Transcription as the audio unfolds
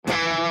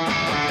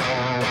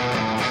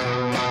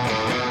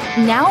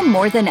Now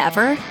more than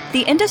ever,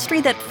 the industry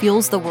that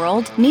fuels the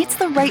world needs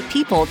the right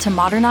people to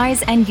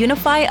modernize and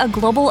unify a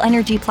global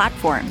energy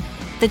platform.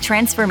 The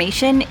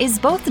transformation is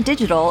both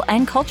digital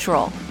and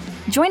cultural.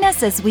 Join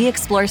us as we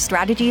explore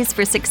strategies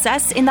for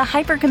success in the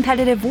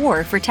hyper-competitive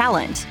war for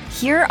talent,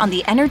 here on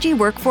the Energy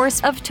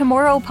Workforce of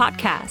Tomorrow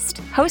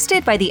podcast,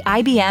 hosted by the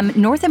IBM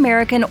North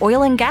American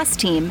Oil and Gas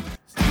team.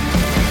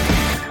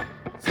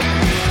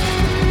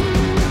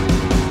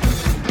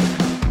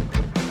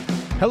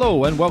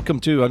 Hello and welcome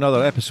to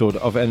another episode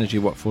of Energy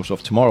Workforce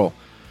of Tomorrow.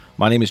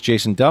 My name is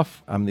Jason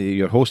Duff. I'm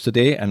your host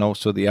today and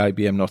also the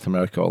IBM North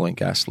America Oil and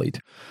Gas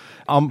lead.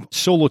 I'm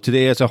solo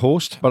today as a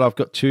host, but I've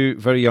got two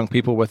very young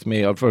people with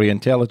me, or very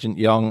intelligent,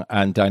 young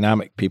and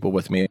dynamic people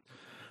with me.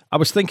 I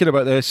was thinking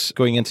about this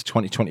going into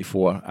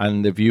 2024,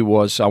 and the view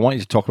was I wanted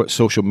to talk about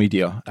social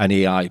media and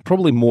AI,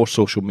 probably more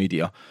social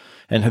media,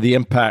 and how the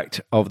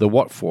impact of the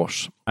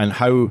workforce and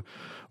how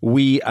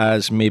we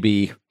as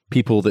maybe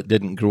people that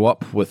didn't grow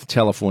up with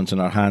telephones in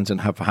our hands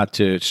and have had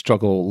to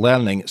struggle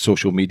learning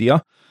social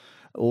media,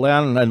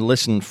 learn and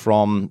listen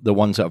from the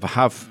ones that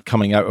have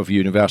coming out of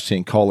university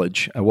and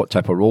college and what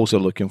type of roles they're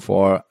looking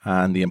for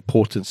and the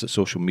importance that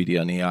social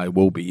media and AI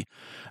will be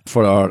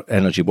for our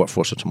energy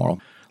workforce of tomorrow.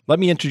 Let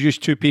me introduce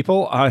two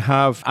people. I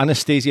have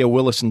Anastasia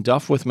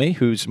Willison-Duff with me,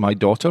 who's my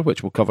daughter,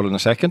 which we'll cover in a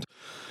second,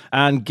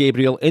 and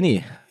Gabriel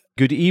Inney.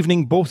 Good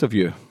evening, both of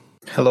you.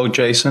 Hello,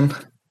 Jason.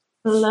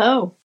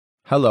 Hello.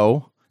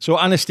 Hello. So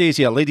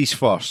Anastasia, ladies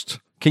first,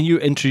 can you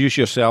introduce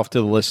yourself to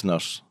the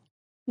listeners?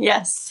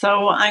 Yes,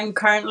 so I'm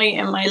currently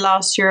in my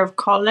last year of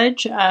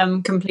college,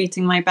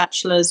 completing my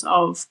Bachelor's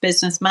of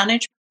Business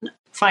Management,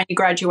 finally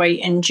graduate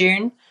in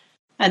June,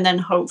 and then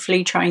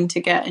hopefully trying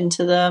to get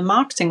into the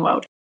marketing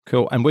world.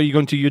 Cool. And where are you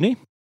going to uni?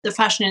 The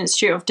Fashion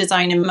Institute of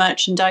Design and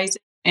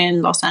Merchandising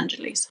in Los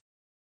Angeles.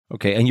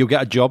 Okay, and you'll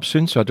get a job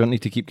soon, so I don't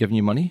need to keep giving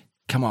you money?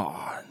 Come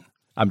on.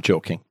 I'm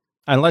joking.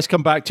 And let's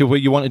come back to what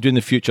you want to do in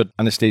the future,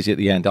 Anastasia, at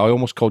the end. I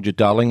almost called you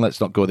darling.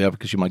 Let's not go there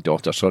because you're my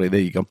daughter. Sorry,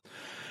 there you go.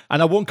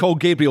 And I won't call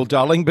Gabriel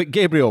darling, but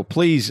Gabriel,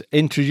 please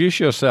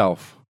introduce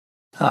yourself.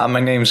 My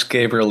name's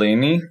Gabriel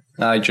Inney.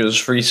 I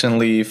just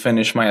recently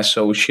finished my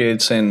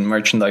associates in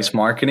merchandise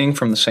marketing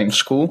from the same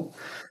school.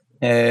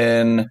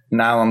 And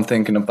now I'm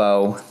thinking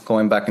about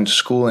going back into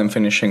school and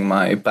finishing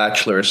my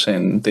bachelor's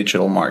in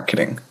digital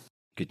marketing.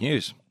 Good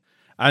news.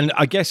 And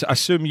I guess, I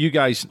assume you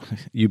guys,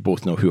 you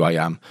both know who I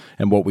am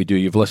and what we do.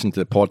 You've listened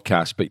to the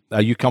podcast, but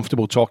are you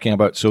comfortable talking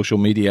about social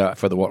media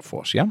for the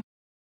workforce, yeah?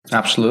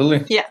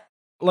 Absolutely. Yeah.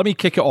 Let me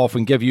kick it off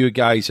and give you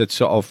guys a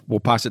sort of,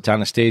 we'll pass it to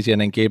Anastasia and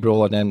then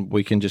Gabriel, and then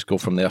we can just go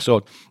from there.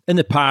 So in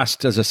the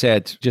past, as I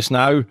said just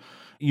now,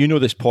 you know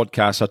this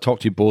podcast, I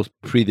talked to you both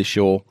pre the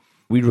show.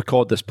 We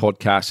record this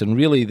podcast, and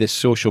really this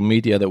social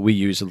media that we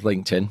use is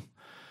LinkedIn.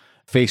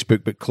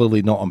 Facebook, but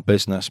clearly not on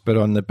business. But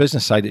on the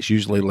business side, it's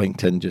usually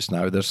LinkedIn just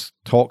now. There's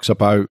talks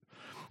about,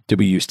 do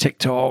we use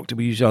TikTok? Do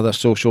we use other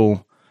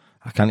social?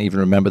 I can't even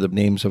remember the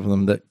names of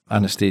them that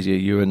Anastasia,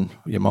 you and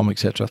your mum,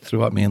 etc.,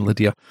 threw at me, and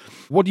Lydia.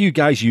 What do you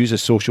guys use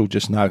as social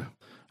just now?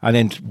 And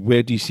then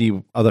where do you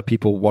see other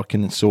people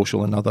working in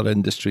social in other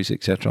industries,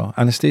 etc.?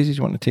 Anastasia, do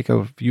you want to take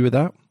a view of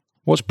that?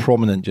 What's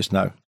prominent just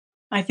now?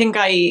 I think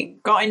I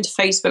got into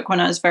Facebook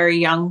when I was very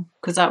young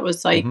because that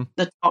was like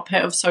the top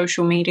hit of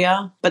social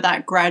media. But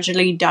that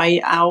gradually died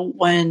out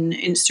when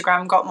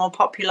Instagram got more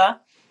popular.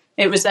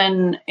 It was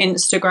then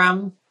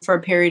Instagram for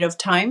a period of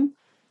time.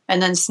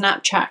 And then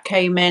Snapchat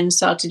came in,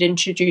 started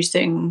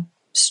introducing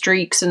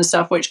streaks and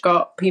stuff, which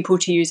got people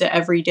to use it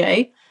every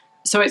day.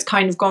 So it's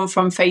kind of gone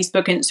from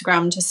Facebook,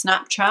 Instagram to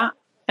Snapchat.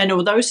 And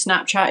although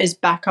Snapchat is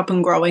back up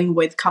and growing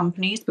with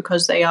companies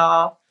because they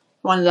are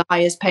one of the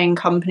highest paying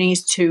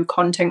companies to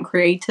content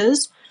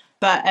creators.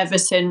 But ever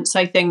since,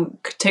 I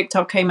think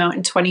TikTok came out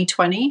in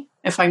 2020,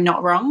 if I'm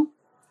not wrong.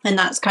 And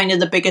that's kind of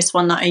the biggest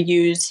one that I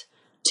use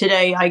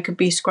today. I could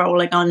be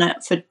scrolling on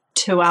it for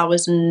 2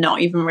 hours and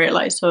not even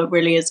realize. So it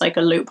really is like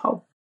a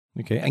loophole.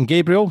 Okay. And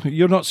Gabriel,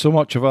 you're not so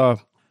much of a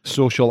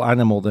social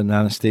animal than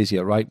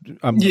Anastasia, right?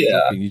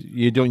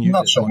 You don't use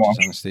it so much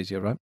as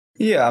Anastasia, right?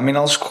 Yeah, I mean,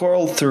 I'll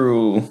scroll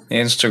through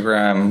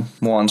Instagram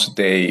once a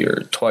day or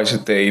twice a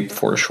day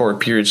for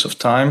short periods of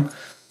time.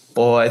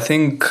 But I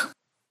think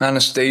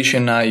Anastasia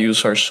and I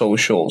use our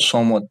social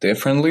somewhat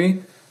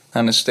differently.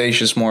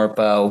 Anastasia is more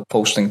about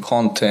posting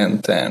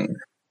content and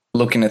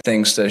looking at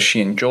things that she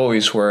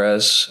enjoys,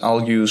 whereas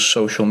I'll use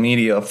social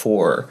media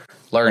for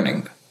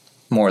learning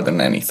more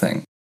than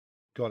anything.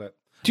 Got it.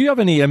 Do you have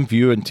any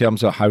view in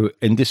terms of how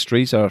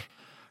industries are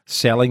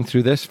selling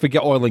through this?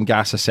 Forget oil and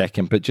gas a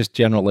second, but just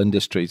general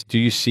industries. Do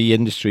you see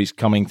industries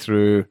coming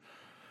through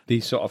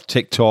these sort of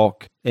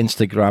TikTok,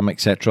 Instagram,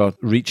 etc.,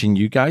 reaching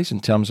you guys in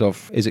terms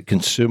of, is it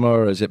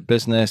consumer, is it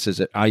business, is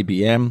it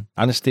IBM?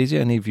 Anastasia,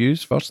 any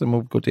views first, then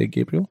we'll go to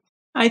Gabriel.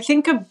 I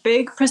think a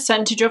big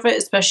percentage of it,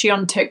 especially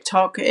on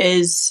TikTok,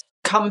 is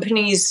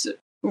companies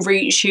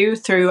reach you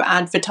through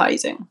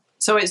advertising.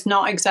 So it's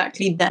not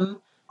exactly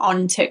them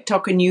on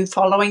TikTok and you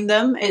following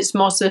them. It's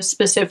more so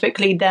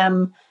specifically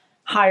them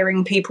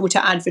hiring people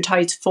to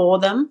advertise for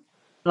them,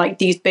 like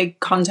these big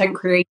content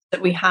creators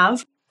that we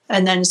have.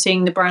 and then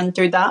seeing the brand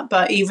through that.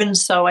 But even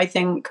so, I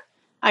think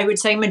I would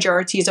say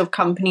majorities of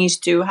companies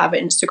do have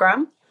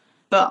Instagram.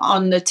 But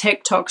on the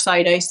TikTok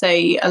side, I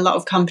say a lot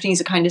of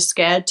companies are kind of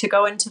scared to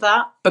go into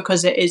that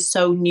because it is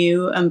so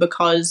new and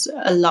because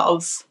a lot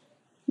of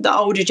the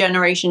older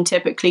generation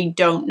typically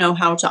don't know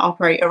how to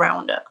operate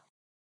around it.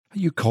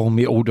 You call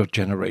me older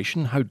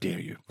generation? How dare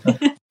you?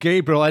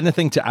 Gabriel,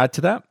 anything to add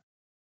to that?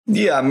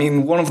 Yeah, I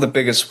mean, one of the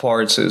biggest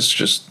parts is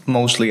just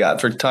mostly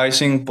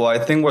advertising, but I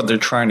think what they're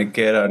trying to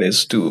get at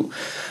is to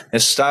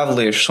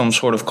establish some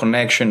sort of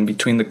connection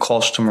between the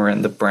customer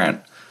and the brand.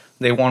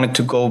 They want it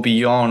to go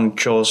beyond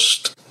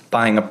just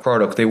buying a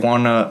product. They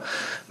want to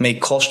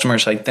make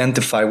customers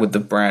identify with the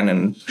brand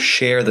and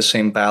share the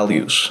same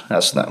values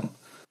as them.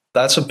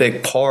 That's a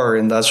big part,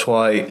 and that's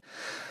why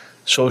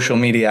social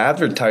media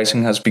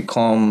advertising has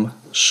become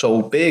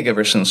so big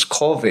ever since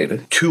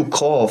COVID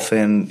took off,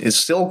 and it's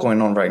still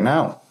going on right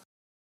now.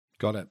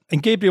 Got it.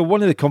 And Gabriel,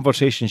 one of the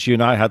conversations you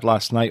and I had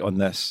last night on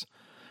this,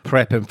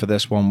 prepping for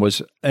this one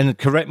was, and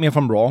correct me if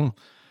I'm wrong,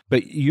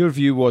 but your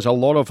view was a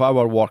lot of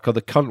our work, or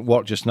the current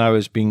work just now,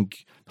 is being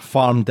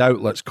farmed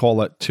out, let's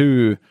call it,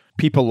 to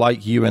people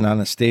like you and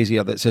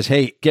Anastasia that says,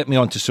 hey, get me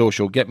onto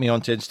social, get me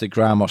onto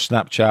Instagram or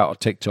Snapchat or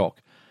TikTok.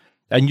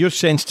 And your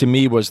sense to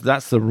me was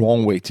that's the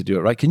wrong way to do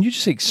it, right? Can you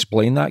just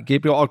explain that,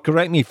 Gabriel? Or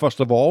correct me first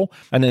of all,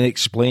 and then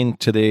explain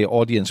to the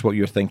audience what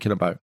you're thinking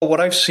about. What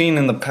I've seen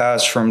in the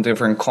past from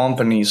different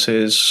companies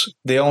is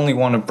they only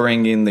want to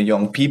bring in the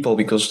young people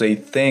because they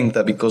think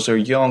that because they're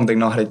young, they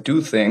know how to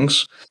do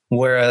things,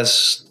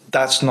 whereas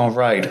that's not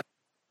right.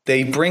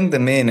 They bring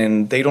them in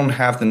and they don't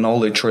have the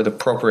knowledge or the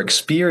proper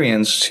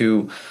experience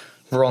to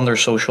run their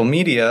social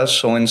media.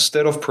 So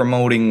instead of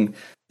promoting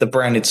the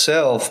brand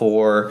itself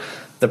or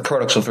the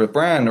products of the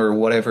brand or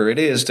whatever it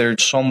is, they're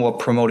somewhat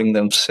promoting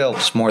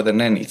themselves more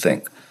than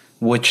anything,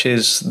 which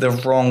is the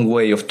wrong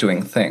way of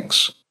doing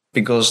things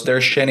because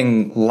they're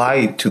shedding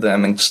light to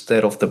them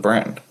instead of the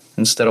brand,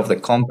 instead of the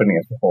company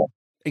as a whole.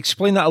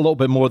 Explain that a little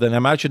bit more then.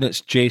 Imagine it's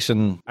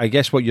Jason. I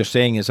guess what you're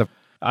saying is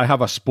I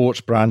have a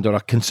sports brand or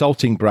a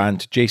consulting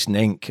brand, Jason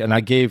Inc., and I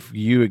gave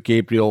you,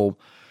 Gabriel,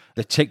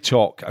 the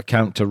TikTok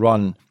account to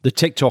run. The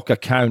TikTok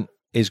account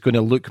is going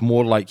to look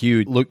more like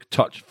you, look,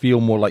 touch,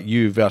 feel more like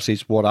you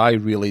versus what I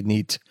really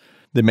need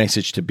the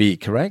message to be,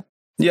 correct?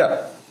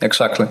 Yeah,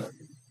 exactly.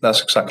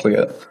 That's exactly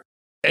it.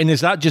 And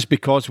is that just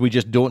because we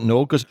just don't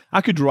know? Because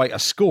I could write a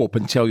scope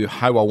and tell you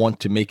how I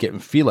want to make it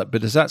and feel it,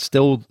 but is that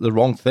still the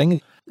wrong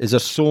thing? Is there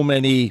so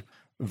many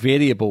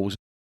variables?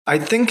 I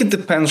think it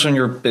depends on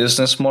your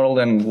business model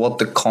and what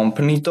the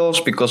company does,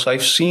 because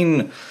I've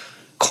seen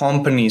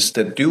companies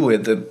that do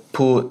it, that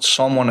put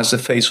someone as the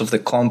face of the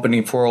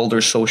company for all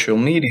their social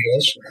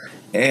medias,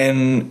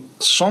 and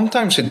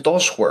sometimes it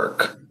does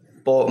work.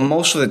 But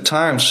most of the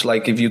times,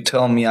 like if you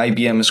tell me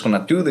IBM is going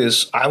to do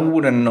this, I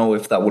wouldn't know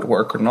if that would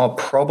work or not.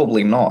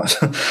 Probably not.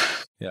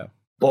 Yeah.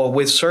 But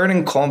with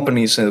certain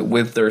companies,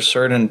 with their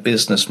certain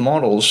business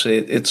models,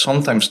 it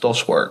sometimes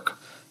does work.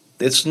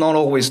 It's not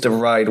always the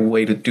right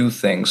way to do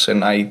things,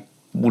 and I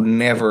would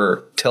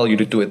never tell you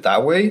to do it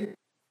that way,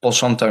 but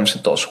sometimes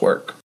it does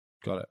work.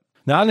 Got it.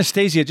 Now,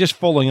 Anastasia, just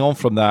following on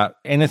from that,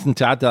 anything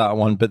to add to that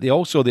one, but the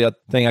other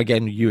thing,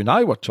 again, you and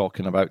I were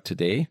talking about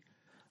today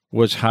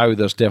was how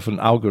there's different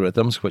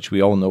algorithms, which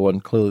we all know,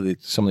 and clearly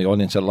some of the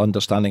audience are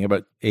understanding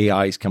about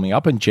AI is coming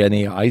up, and Gen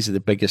AI is the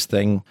biggest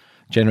thing,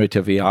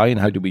 generative AI,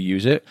 and how do we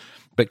use it?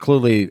 But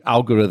clearly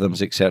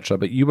algorithms, etc.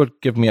 But you were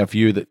giving me a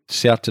view that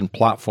certain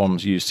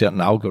platforms use certain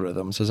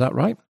algorithms. Is that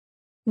right?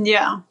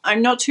 Yeah.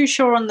 I'm not too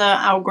sure on the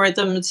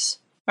algorithms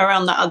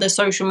around the other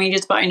social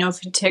medias, but I know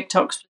for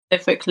TikTok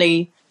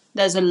specifically,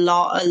 there's a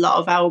lot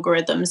of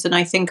algorithms. And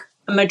I think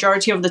a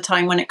majority of the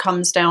time when it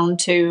comes down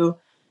to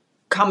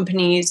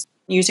companies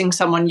using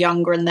someone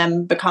younger and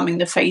them becoming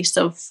the face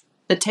of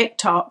the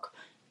TikTok,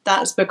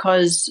 that's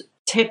because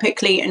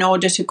typically in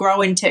order to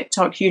grow in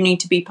TikTok, you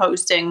need to be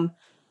posting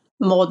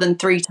more than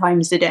 3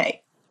 times a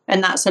day.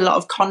 And that's a lot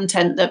of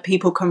content that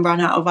people can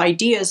run out of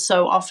ideas.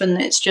 So often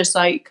it's just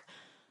like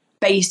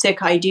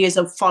basic ideas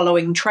of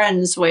following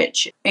trends,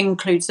 which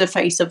includes the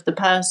face of the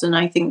person.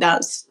 I think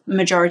that's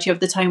majority of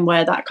the time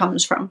where that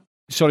comes from.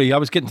 Sorry, I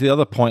was getting to the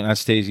other point,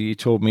 Anastasia. You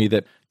told me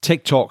that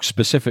TikTok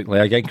specifically,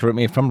 again, correct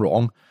me if I'm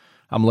wrong,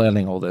 I'm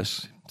learning all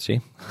this,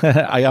 see?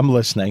 I am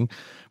listening.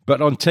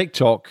 But on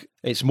TikTok,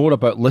 it's more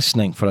about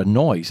listening for a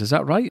noise. Is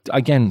that right?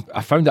 Again,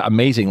 I found that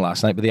amazing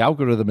last night, but the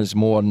algorithm is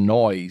more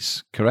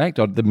noise, correct?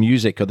 Or the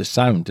music or the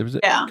sound.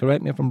 Yeah.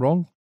 Correct me if I'm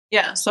wrong?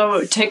 Yeah,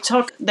 so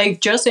TikTok, they've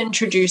just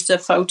introduced a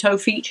photo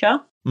feature,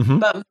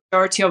 but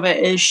majority of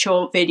it is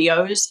short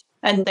videos,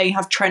 and they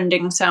have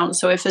trending sounds.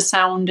 So if a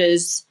sound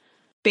is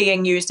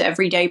being used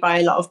every day by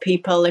a lot of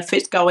people, if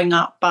it's going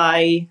up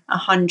by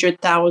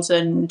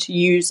 100,000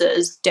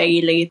 users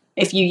daily,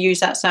 if you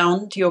use that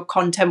sound, your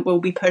content will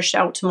be pushed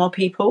out to more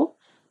people.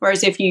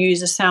 Whereas if you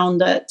use a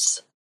sound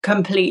that's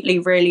completely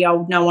really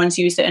old, no one's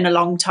used it in a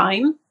long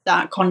time,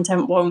 that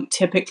content won't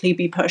typically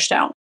be pushed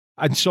out.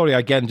 And sorry,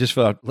 again, just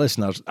for our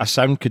listeners, a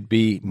sound could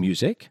be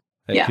music.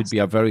 It could be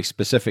a very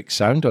specific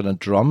sound on a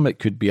drum. It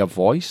could be a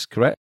voice,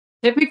 correct?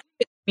 Typically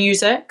it's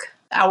music,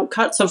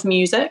 outcuts of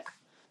music.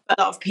 A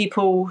lot of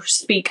people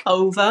speak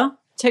over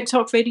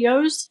TikTok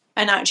videos,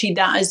 and actually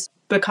that has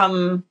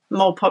become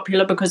more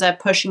popular because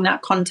they're pushing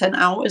that content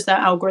out as their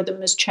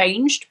algorithm has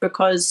changed,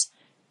 because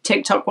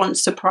TikTok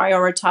wants to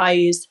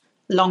prioritize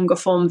longer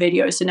form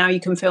videos. So now you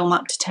can film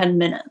up to 10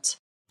 minutes.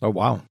 Oh,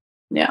 wow.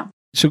 Yeah.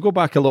 So go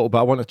back a little bit.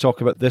 I want to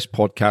talk about this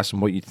podcast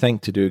and what you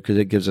think to do, because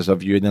it gives us a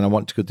view. And then I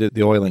want to go to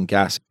the oil and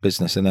gas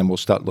business, and then we'll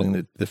start looking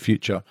at the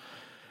future.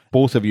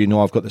 Both of you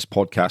know I've got this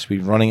podcast. We've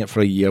been running it for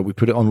a year. We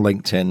put it on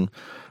LinkedIn.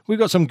 We've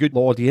got some good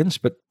audience,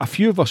 but a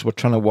few of us were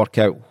trying to work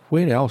out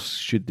where else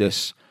should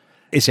this...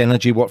 It's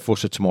Energy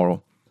Workforce of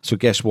Tomorrow. So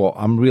guess what?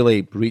 I'm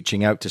really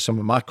reaching out to some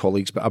of my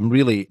colleagues, but I'm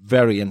really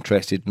very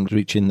interested in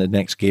reaching the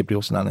next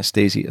Gabriels and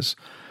Anastasias.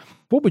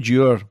 What would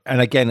your...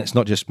 And again, it's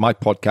not just my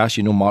podcast.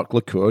 You know Mark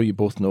LaCour, you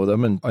both know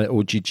them, and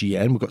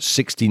OGGN. We've got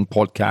 16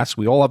 podcasts.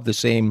 We all have the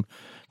same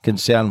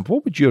concern.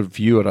 What would your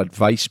view or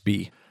advice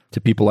be to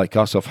people like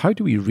us of how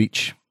do we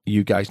reach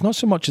you guys? Not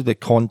so much of the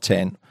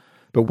content,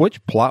 but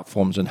which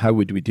platforms and how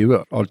would we do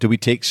it? Or do we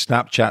take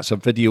Snapchats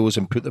of videos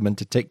and put them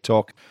into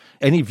TikTok?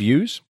 Any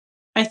views?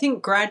 I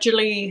think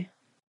gradually,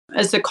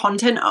 as the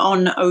content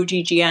on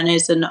OGGN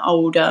is an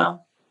older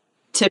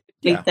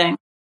typically thing,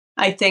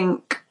 I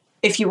think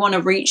if you want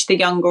to reach the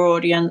younger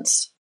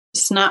audience,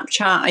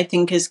 Snapchat, I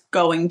think, is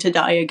going to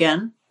die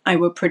again. I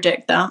would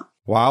predict that.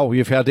 Wow,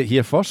 you've heard it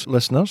here first,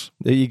 listeners.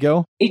 There you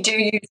go. We do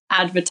use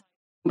advertising,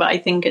 but I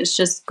think it's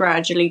just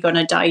gradually going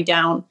to die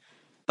down.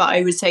 But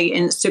I would say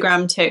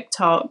Instagram,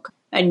 TikTok,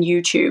 and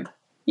YouTube.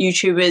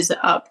 YouTube is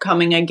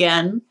upcoming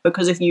again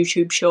because of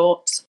YouTube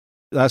Shorts.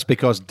 That's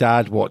because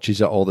Dad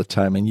watches it all the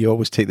time, and you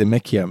always take the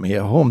mickey at me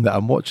at home that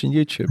I'm watching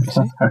YouTube, you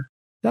see.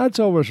 Dad's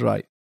always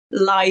right.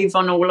 Live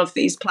on all of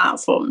these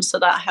platforms, so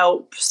that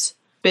helps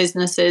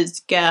businesses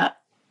get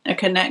a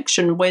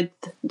connection with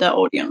the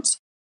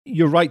audience.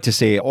 You're right to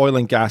say oil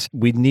and gas,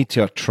 we need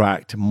to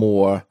attract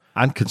more,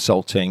 and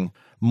consulting,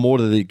 more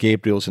of the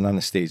Gabriels and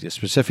Anastasia,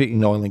 specifically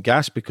in oil and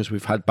gas, because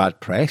we've had bad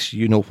press.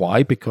 You know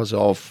why? Because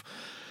of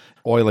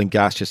oil and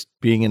gas just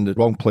being in the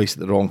wrong place at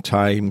the wrong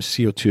time,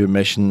 CO2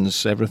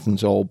 emissions,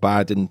 everything's all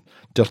bad and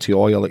dirty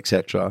oil,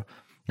 etc.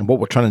 And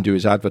what we're trying to do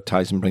is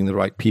advertise and bring the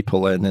right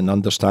people in and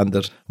understand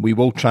that we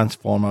will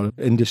transform our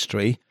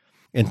industry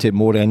into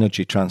more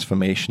energy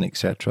transformation,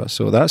 etc.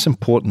 So that's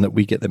important that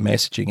we get the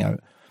messaging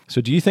out.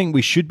 So do you think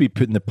we should be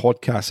putting the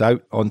podcast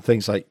out on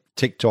things like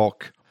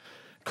TikTok,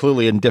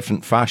 clearly in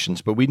different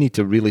fashions, but we need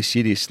to really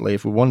seriously,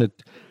 if we wanted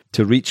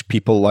to reach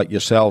people like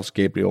yourselves,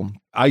 Gabriel,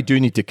 I do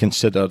need to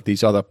consider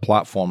these other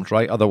platforms,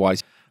 right?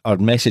 Otherwise, our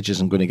message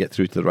isn't going to get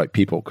through to the right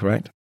people,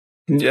 correct?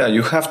 Yeah,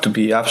 you have to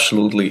be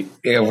absolutely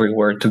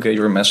everywhere to get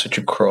your message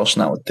across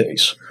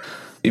nowadays.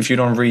 If you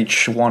don't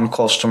reach one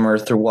customer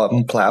through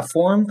one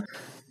platform,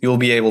 you'll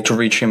be able to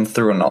reach him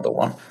through another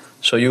one.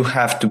 So you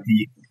have to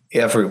be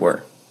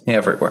everywhere.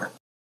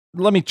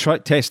 Let me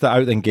test that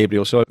out then,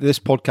 Gabriel. So this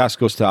podcast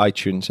goes to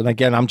iTunes. And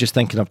again, I'm just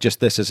thinking of just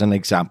this as an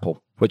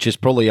example, which is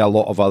probably a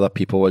lot of other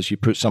people as you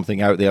put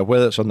something out there,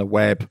 whether it's on the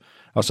web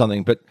or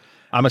something. But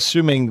I'm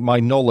assuming my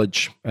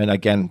knowledge, and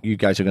again, you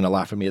guys are going to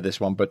laugh at me at this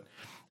one, but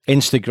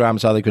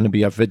Instagram's either going to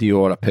be a video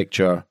or a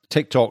picture.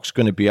 TikTok's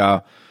going to be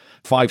a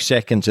 5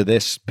 seconds of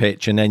this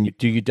pitch. And then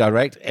do you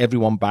direct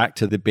everyone back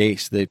to the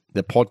base, the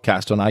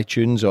podcast on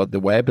iTunes or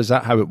the web? Is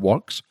that how it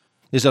works?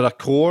 Is there a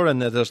core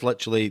and there's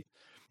literally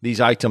these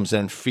items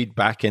then feed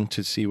back in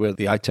to see where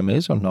the item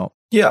is or not?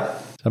 Yeah.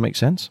 Does that make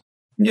sense?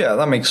 Yeah,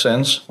 that makes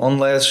sense.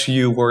 Unless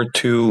you were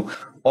to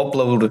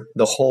upload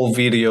the whole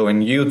video in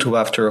YouTube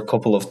after a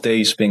couple of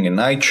days being in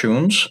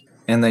iTunes,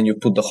 and then you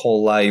put the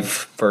whole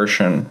live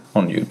version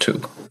on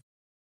YouTube.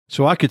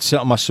 So I could sit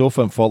on my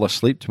sofa and fall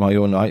asleep to my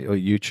own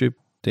YouTube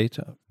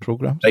data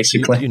program.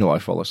 Basically. You know I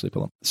fall asleep a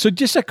lot. So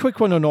just a quick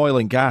one on oil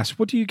and gas.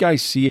 What do you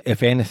guys see,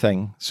 if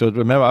anything? So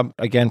remember,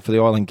 again, for the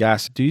oil and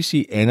gas, do you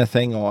see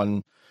anything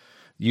on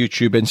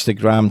YouTube,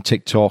 Instagram,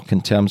 TikTok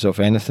in terms of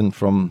anything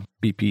from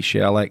BP,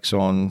 Shell,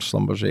 Exxon,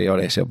 Schlumberger,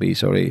 or SLB,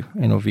 sorry,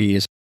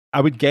 NOV? I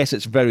would guess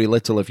it's very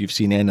little if you've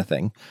seen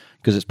anything,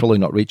 because it's probably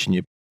not reaching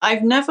you.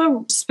 I've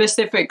never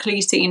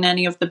specifically seen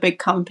any of the big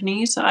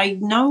companies. I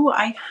know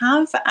I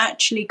have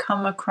actually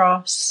come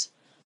across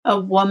a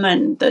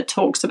woman that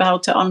talks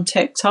about it on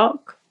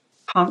TikTok.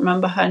 Can't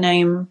remember her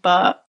name,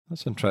 but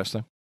that's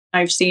interesting.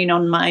 I've seen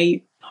on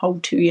my whole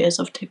 2 years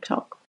of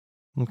TikTok.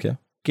 Okay.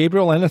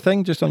 Gabriel,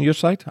 anything just on your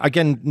side?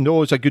 Again,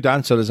 no is a good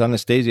answer, as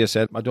Anastasia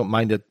said. I don't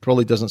mind it.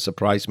 Probably doesn't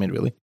surprise me,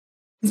 really.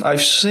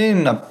 I've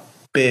seen a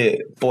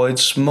bit, but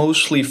it's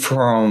mostly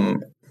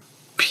from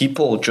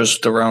people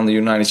just around the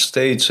United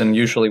States, and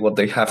usually what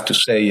they have to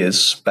say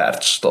is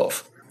bad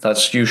stuff.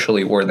 That's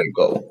usually where they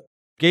go.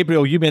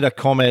 Gabriel, you made a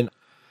comment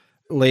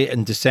late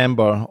in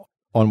December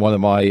on one of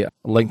my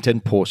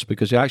LinkedIn posts,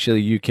 because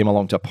actually you came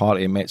along to a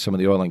party and met some of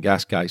the oil and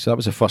gas guys. So that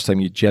was the first time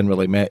you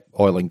generally met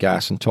oil and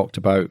gas and talked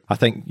about, I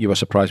think you were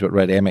surprised about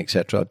Red M,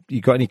 etc.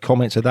 You got any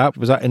comments of that?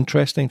 Was that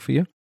interesting for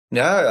you?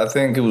 Yeah, I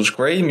think it was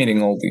great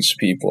meeting all these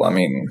people. I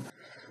mean,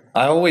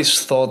 I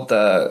always thought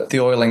that the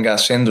oil and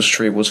gas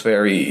industry was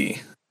very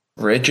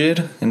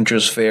rigid and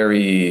just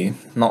very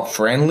not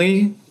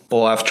friendly.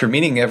 But after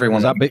meeting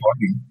everyone,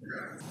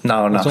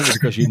 no, that's only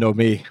because you know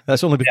me.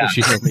 That's only because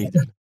you know me.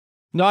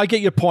 No, I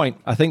get your point.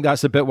 I think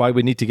that's the bit why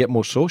we need to get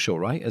more social,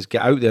 right? Is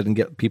get out there and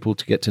get people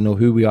to get to know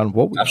who we are and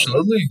what we are.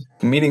 Absolutely.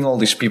 Meeting all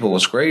these people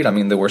was great. I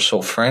mean, they were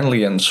so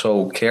friendly and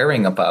so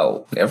caring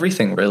about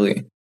everything,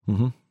 really.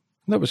 Mm-hmm.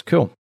 That was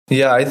cool.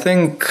 Yeah, I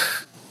think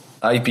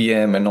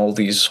IBM and all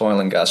these oil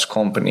and gas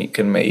company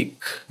can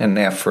make an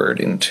effort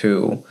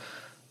into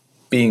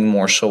being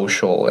more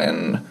social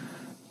and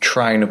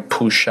trying to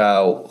push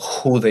out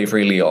who they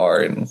really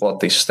are and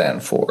what they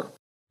stand for.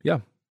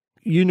 Yeah.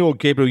 You know,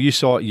 Gabriel, you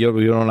saw it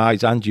with your own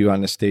eyes, and you,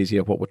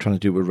 Anastasia, what we're trying to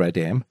do with Red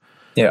M,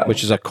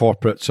 which is a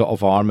corporate sort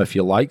of arm, if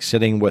you like,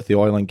 sitting with the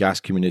oil and gas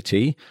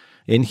community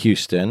in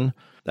Houston,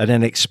 and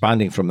then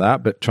expanding from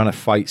that, but trying to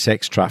fight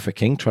sex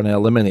trafficking, trying to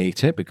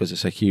eliminate it because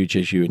it's a huge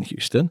issue in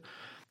Houston.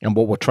 And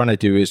what we're trying to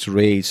do is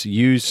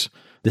use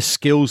the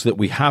skills that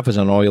we have as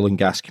an oil and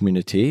gas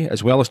community,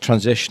 as well as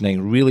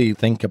transitioning, really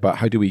think about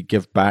how do we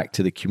give back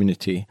to the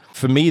community.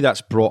 For me,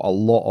 that's brought a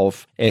lot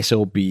of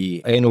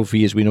SLB, NOV,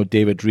 as we know,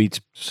 David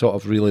Reed's sort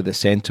of really the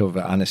center of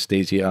it,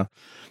 Anastasia,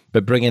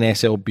 but bringing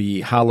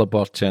SLB,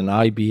 Halliburton,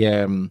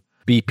 IBM,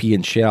 BP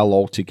and Shell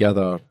all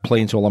together,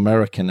 Plains All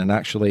American, and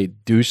actually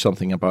do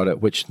something about it,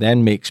 which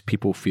then makes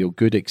people feel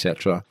good,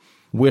 etc.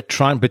 We're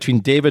trying, between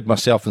David,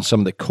 myself, and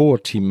some of the core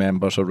team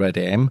members of Red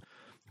M,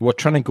 we're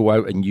trying to go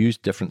out and use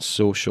different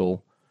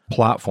social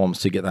platforms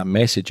to get that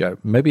message out.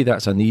 Maybe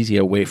that's an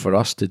easier way for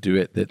us to do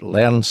it that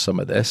learns some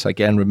of this.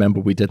 Again, remember,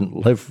 we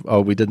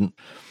didn't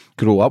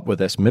grow up with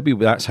this. Maybe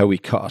that's how we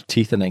cut our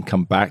teeth and then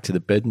come back to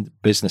the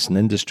business and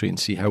industry and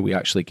see how we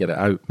actually get it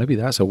out. Maybe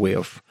that's a way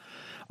of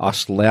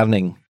us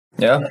learning.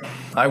 Yeah,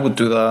 I would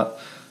do that.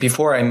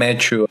 Before I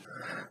met you,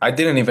 I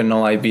didn't even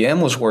know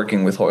IBM was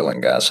working with oil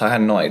and gas. I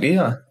had no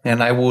idea.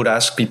 And I would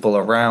ask people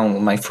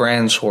around, my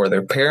friends or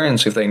their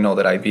parents, if they know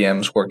that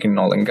IBM's working in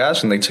oil and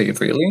gas. And they'd say,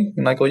 really?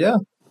 And I go, yeah,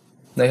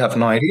 they have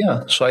no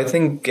idea. So I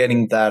think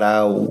getting that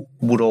out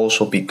would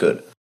also be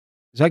good.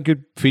 Is that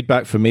good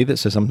feedback for me that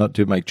says I'm not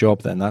doing my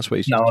job then? That's what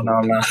he's No.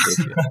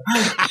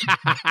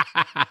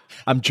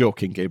 I'm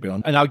joking,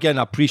 Gabriel. And again,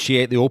 I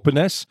appreciate the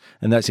openness.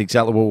 And that's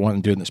exactly what we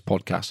want to do in this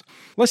podcast.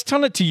 Let's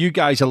turn it to you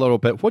guys a little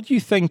bit. What do you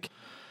think?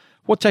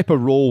 What type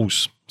of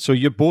roles? So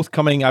you're both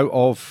coming out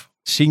of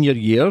senior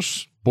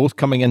years, both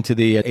coming into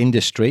the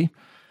industry.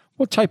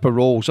 What type of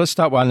roles? Let's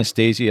start with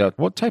Anastasia.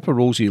 What type of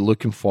roles are you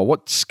looking for?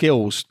 What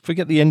skills?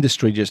 Forget the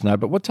industry just now,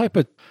 but what type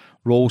of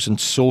roles in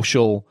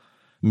social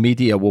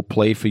media will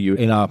play for you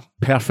in a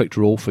perfect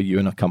role for you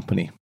in a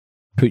company?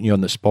 Putting you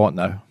on the spot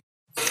now.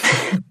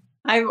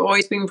 I've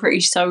always been pretty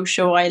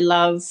social. I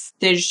love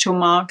digital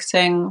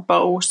marketing,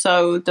 but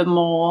also the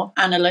more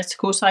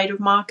analytical side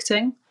of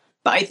marketing.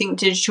 But I think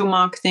digital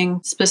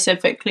marketing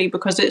specifically,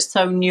 because it's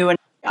so new, and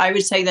I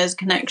would say there's a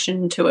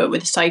connection to it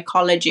with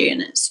psychology,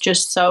 and it's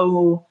just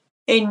so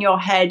in your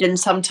head. And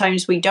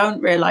sometimes we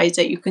don't realize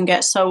it. You can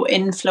get so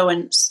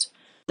influenced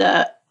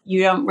that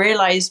you don't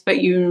realize,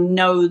 but you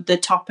know the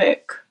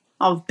topic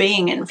of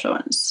being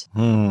influenced.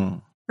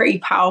 Pretty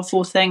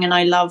powerful thing. And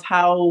I love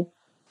how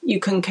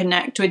you can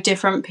connect with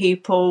different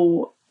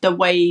people, the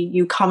way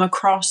you come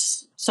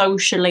across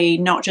socially,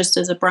 not just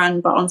as a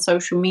brand, but on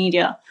social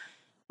media.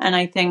 And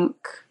I think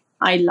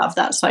I love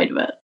that side of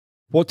it.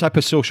 What type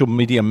of social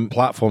media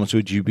platforms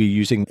would you be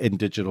using in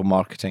digital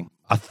marketing?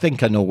 I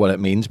think I know what it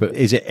means, but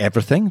is it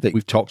everything that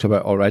we've talked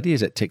about already?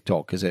 Is it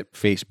TikTok? Is it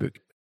Facebook?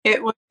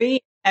 It would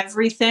be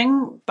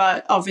everything,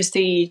 but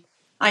obviously,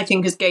 I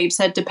think as Gabe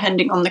said,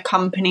 depending on the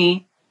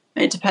company,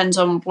 it depends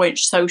on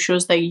which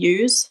socials they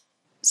use.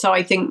 So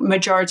I think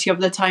majority of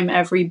the time,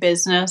 every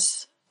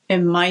business,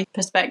 in my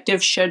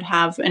perspective, should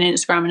have an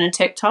Instagram and a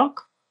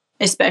TikTok,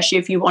 especially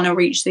if you want to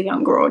reach the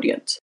younger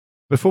audience.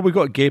 Before we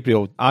got to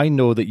Gabriel, I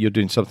know that you're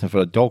doing something for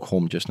a dog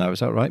home just now. Is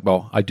that right?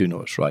 Well, I do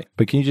know it's right.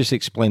 But can you just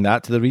explain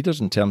that to the readers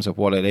in terms of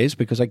what it is?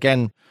 Because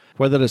again,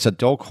 whether it's a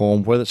dog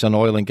home, whether it's an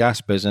oil and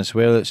gas business,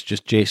 whether it's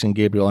just Jason,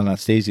 Gabriel, and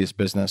Anastasia's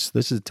business,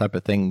 this is the type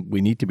of thing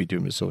we need to be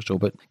doing with social.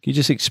 But can you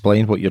just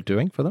explain what you're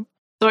doing for them?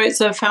 So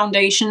it's a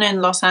foundation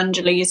in Los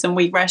Angeles, and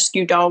we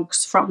rescue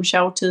dogs from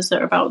shelters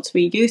that are about to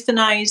be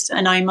euthanized.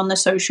 And I'm on the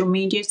social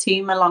media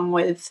team along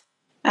with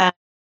 2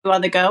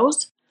 other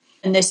girls.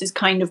 And this is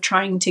kind of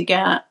trying to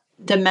get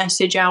the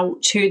message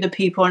out to the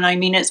people. And I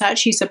mean, it's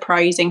actually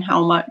surprising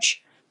how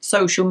much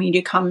social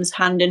media comes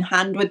hand in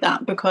hand with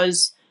that,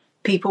 because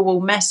people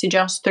will message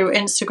us through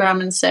Instagram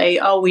and say,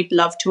 oh, we'd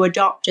love to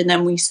adopt. And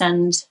then we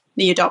send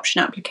the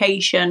adoption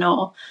application,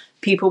 or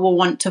people will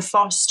want to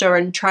foster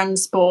and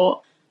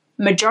transport.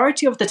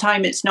 Majority of the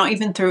time, it's not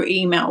even through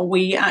email.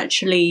 We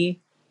actually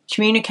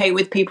communicate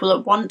with people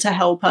that want to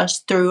help us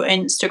through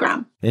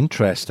Instagram.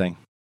 Interesting.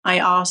 I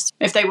asked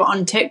if they were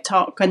on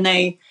TikTok, and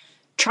they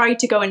tried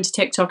to go into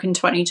TikTok in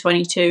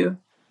 2022.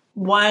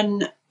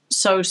 One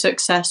so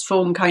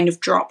successful and kind of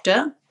dropped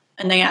it.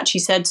 And they actually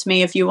said to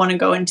me, if you want to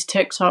go into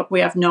TikTok, we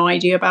have no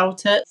idea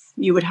about it.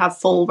 You would have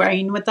full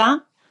reign with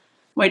that.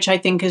 which I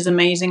think is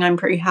amazing. I'm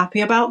pretty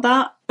happy about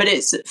that. But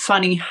it's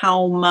funny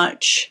how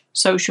much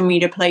social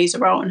media plays a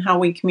role in how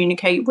we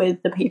communicate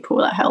with the people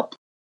that help.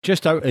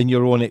 Just out in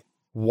your own,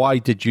 why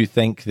did you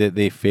think that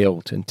they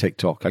failed in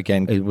TikTok?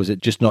 Again, was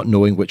it just not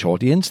knowing which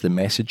audience, the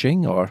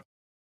messaging, or?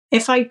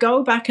 If I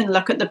go back and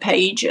look at the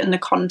page and the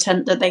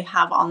content that they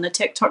have on the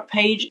TikTok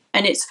page,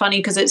 and it's funny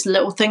because it's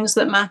little things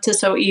that matter.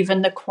 So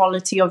even the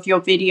quality of your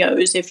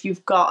videos, if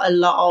you've got a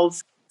lot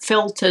of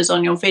filters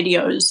on your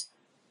videos,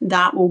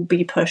 that will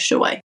be pushed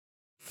away.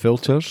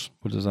 Filters?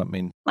 What does that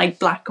mean? Like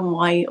black and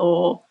white,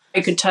 or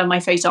I could turn my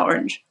face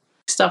orange.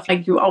 Stuff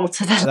like you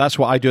alter that. That's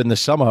what I do in the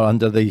summer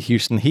under the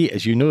Houston heat,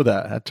 as you know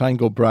that. I try and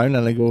go brown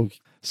and I go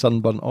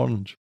sunburnt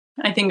orange.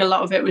 I think a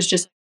lot of it was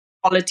just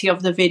quality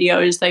of the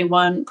videos. They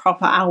weren't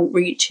proper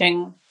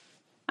outreaching.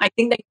 I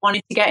think they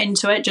wanted to get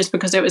into it just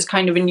because it was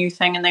kind of a new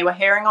thing and they were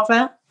hearing of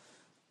it,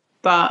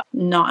 but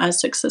not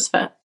as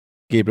successful.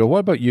 Gabriel, what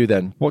about you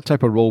then? What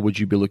type of role would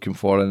you be looking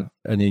for in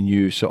a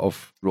new sort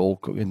of role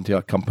into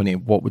a company?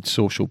 What would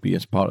social be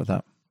as part of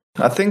that?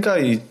 I think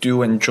I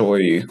do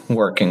enjoy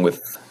working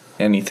with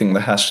anything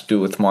that has to do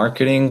with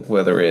marketing,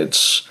 whether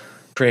it's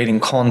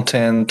creating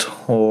content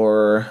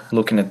or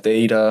looking at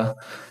data.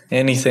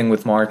 Anything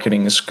with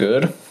marketing is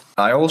good.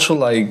 I also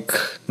like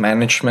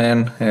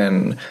management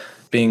and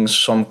being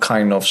some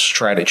kind of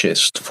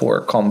strategist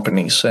for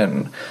companies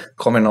and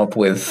coming up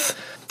with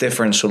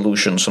different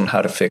solutions on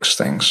how to fix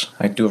things.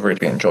 I do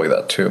really enjoy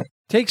that too.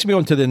 Takes me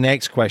on to the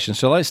next question.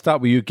 So let's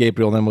start with you,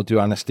 Gabriel, and then we'll do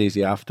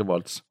Anastasia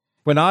afterwards.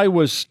 When I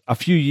was, a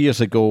few years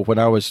ago, when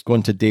I was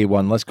going to day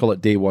one, let's call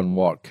it day one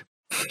work.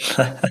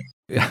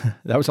 That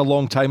was a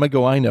long time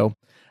ago, I know.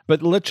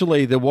 But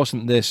literally, there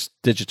wasn't this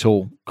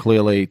digital,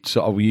 clearly,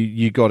 sort of,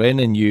 you got in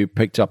and you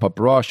picked up a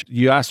brush,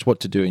 you asked what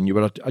to do, and you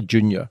were a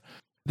junior.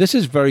 This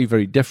is very,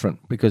 very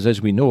different because,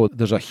 as we know,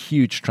 there's a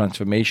huge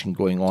transformation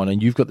going on,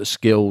 and you've got the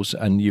skills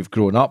and you've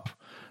grown up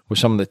with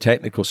some of the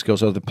technical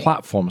skills or the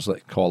platforms,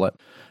 let's call it.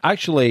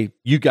 Actually,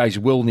 you guys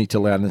will need to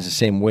learn in the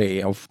same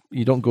way.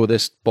 You don't go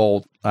this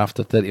bald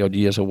after 30 odd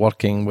years of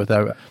working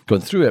without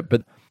going through it,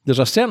 but there's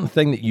a certain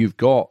thing that you've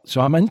got.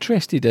 So I'm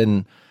interested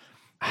in,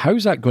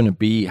 how's that going to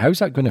be? How's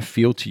that going to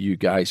feel to you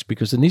guys?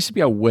 Because there needs to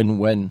be a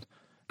win-win.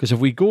 Because if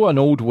we go an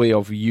old way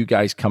of you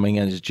guys coming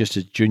in as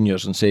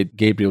juniors and say,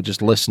 Gabriel,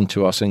 just listen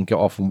to us and get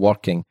off and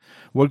working,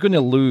 we're going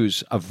to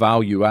lose a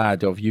value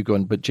add of you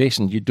going, but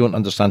Jason, you don't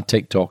understand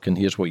TikTok and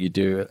here's what you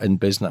do in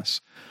business.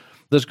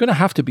 There's going to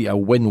have to be a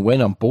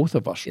win-win on both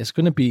of us. It's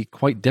going to be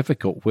quite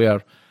difficult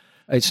where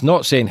it's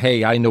not saying,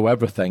 hey, I know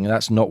everything.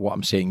 That's not what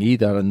I'm saying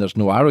either. And there's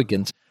no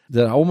arrogance.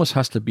 There almost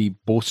has to be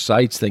both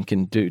sides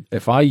thinking, dude,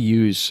 if I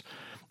use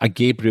a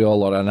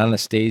Gabriel or an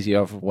Anastasia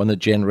of one of the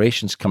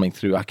generations coming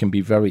through, I can be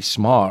very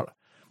smart.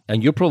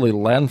 And you'll probably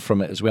learn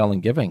from it as well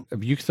in giving.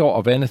 Have you thought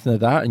of anything of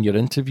that in your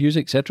interviews,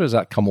 etc.? Has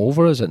that come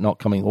over? Is it not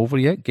coming over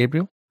yet,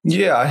 Gabriel?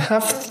 Yeah, I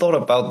have thought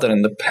about that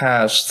in the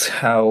past,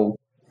 how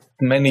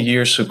many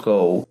years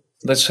ago,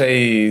 let's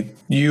say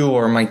you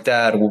or my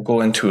dad will go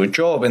into a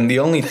job and the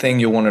only thing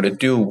you wanted to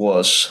do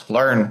was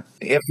learn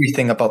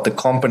everything about the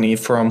company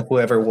from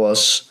whoever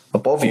was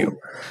above you.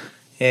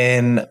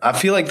 And I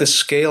feel like the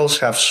scales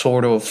have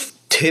sort of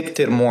tipped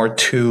it more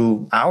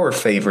to our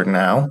favor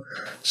now,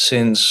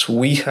 since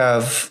we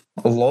have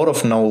a lot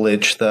of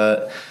knowledge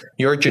that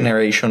your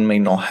generation may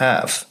not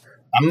have.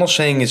 I'm not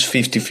saying it's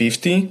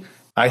 50-50.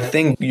 I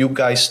think you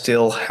guys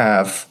still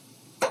have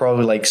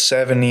probably like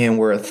 70 and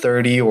we're at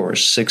 30 or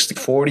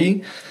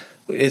 60-40.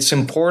 It's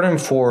important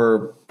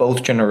for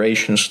both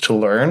generations to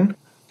learn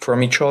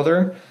from each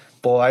other.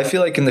 But I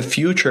feel like in the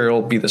future,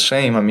 it'll be the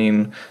same. I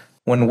mean,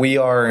 when we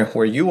are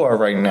where you are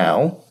right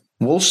now,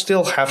 we'll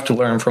still have to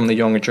learn from the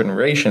younger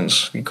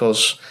generations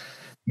because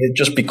it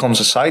just becomes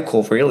a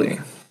cycle, really.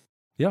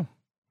 Yeah.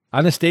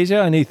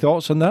 Anastasia, any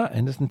thoughts on that?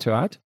 Anything to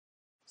add?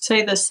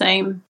 Say the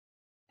same.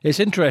 It's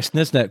interesting,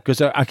 isn't it?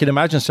 Because I can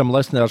imagine some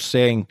listeners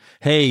saying,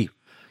 hey,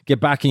 get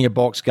back in your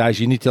box, guys.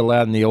 You need to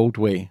learn the old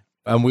way.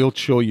 And we'll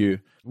show you.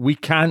 We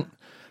can't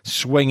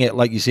swing it,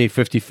 like you say,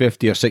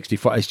 50-50 or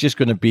 60-40. It's just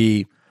going to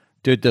be,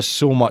 dude, there's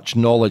so much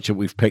knowledge that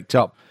we've picked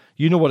up.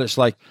 You know what it's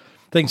like.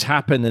 Things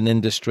happen in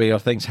industry or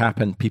things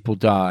happen, people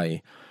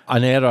die.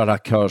 An error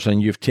occurs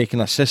and you've taken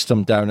a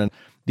system down, and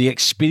the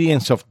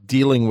experience of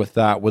dealing with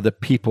that, with the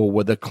people,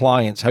 with the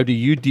clients, how do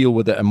you deal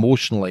with it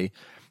emotionally?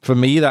 For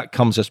me, that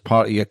comes as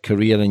part of your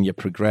career and your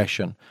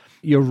progression.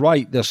 You're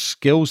right, there's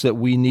skills that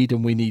we need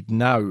and we need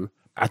now.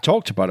 I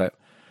talked about it.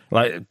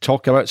 Like,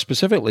 talk about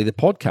specifically the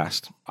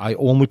podcast. I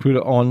only put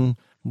it on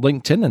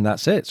LinkedIn and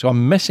that's it. So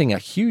I'm missing a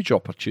huge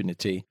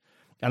opportunity.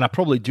 And I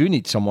probably do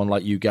need someone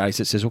like you guys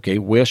that says, okay,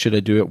 where should I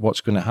do it? What's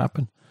going to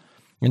happen?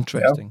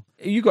 Interesting.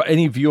 Yeah. You got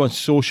any view on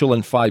social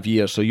in 5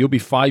 years? So you'll be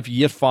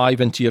year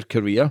 5 into your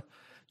career.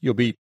 You'll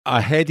be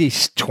a heady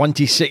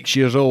 26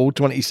 years old,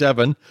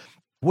 27.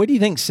 Where do you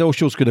think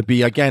social's going to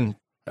be? Again,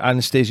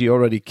 Anastasia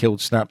already killed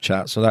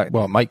Snapchat, so that,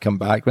 well, it might come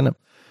back, wouldn't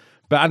it?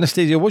 But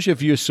Anastasia, what's your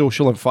view of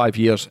social in 5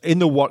 years in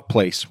the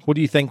workplace? What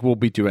do you think we'll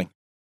be doing?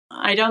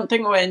 I don't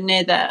think we're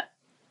near that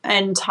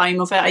end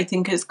time of it, I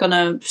think it's going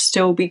to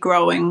still be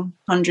growing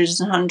hundreds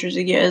and hundreds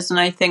of years. And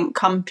I think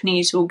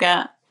companies will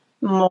get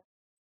more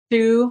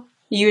to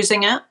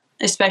using it,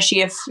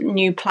 especially if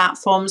new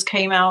platforms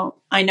came out.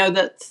 I know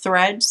that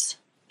Threads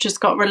just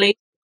got released.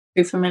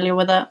 Are you familiar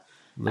with it?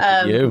 Look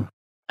at you.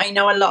 I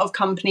know a lot of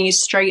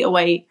companies straight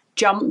away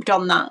jumped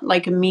on that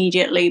like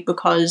immediately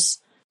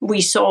because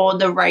we saw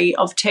the rate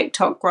of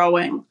TikTok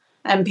growing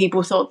and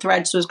people thought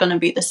Threads was going to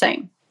be the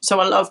same. So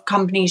a lot of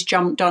companies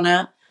jumped on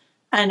it.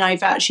 And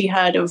I've actually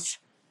heard of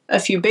a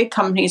few big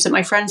companies that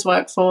my friends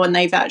work for, and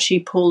they've actually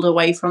pulled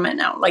away from it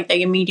now. Like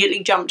they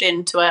immediately jumped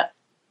into it,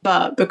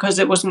 but because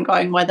it wasn't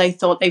going where they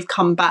thought, they've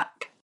come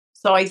back.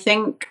 So I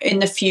think in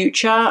the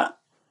future,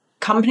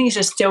 companies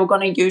are still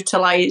going to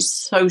utilize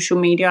social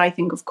media, I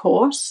think, of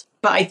course.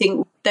 But I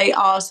think they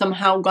are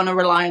somehow going to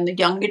rely on the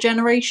younger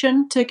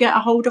generation to get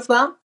a hold of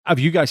that. Have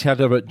you guys heard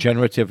about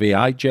generative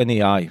AI, Gen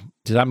AI?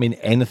 Does that mean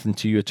anything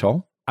to you at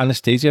all?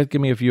 Anastasia, give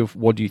me a view of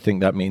what do you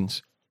think that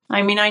means?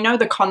 I mean, I know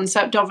the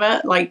concept of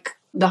it, like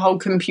the whole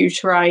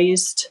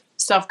computerized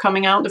stuff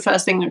coming out. The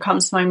first thing that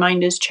comes to my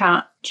mind is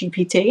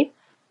ChatGPT,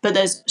 but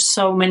there's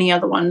so many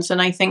other ones.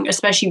 And I think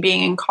especially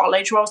being in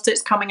college whilst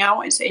it's coming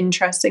out, it's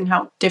interesting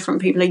how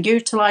different people are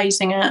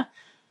utilizing it.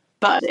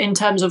 But in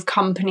terms of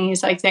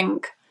companies, I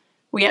think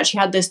we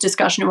actually had this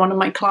discussion in one of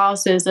my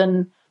classes,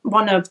 and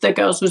one of the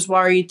girls was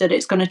worried that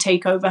it's going to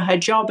take over her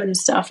job and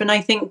stuff. And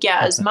I think,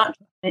 yeah, as much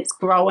as it's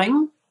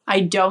growing,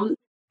 I don't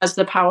has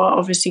the power,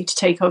 obviously, to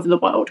take over the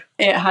world.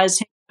 It has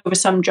taken over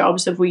some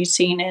jobs that we've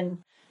seen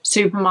in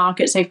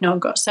supermarkets. They've now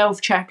got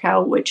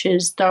self-checkout, which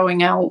is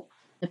throwing out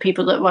the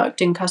people that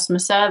worked in customer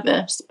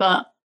service.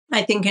 But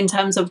I think in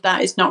terms of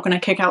that, it's not going to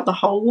kick out the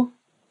whole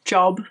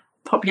job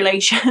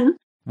population.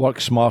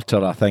 Work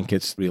smarter, I think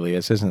it really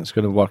is, isn't it? It's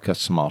going to work as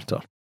smarter.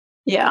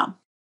 Yeah.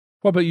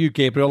 What about you,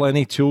 Gabriel?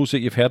 Any tools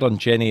that you've heard on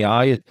Gen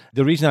AI?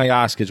 The reason I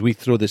ask is we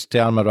throw this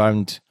term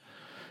around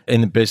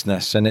in the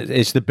business, and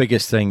it's the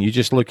biggest thing. You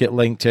just look at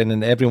LinkedIn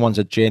and everyone's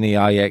a Gen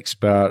AI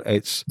expert.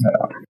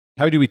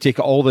 How do we take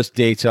all this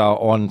data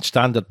on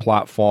standard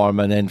platform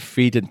and then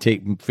feed and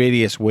take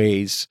various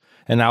ways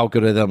and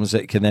algorithms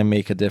that can then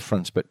make a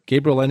difference? But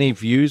Gabriel, any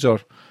views,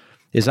 or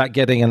is that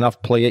getting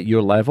enough play at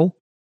your level?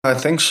 I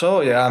think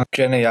so, yeah.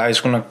 Gen AI is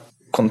going to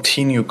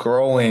continue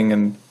growing,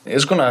 and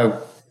it's going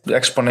to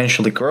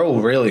exponentially grow,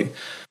 really.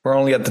 We're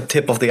only at the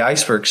tip of the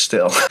iceberg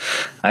still.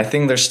 I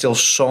think there's still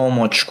so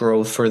much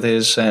growth for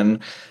this.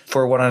 And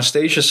for what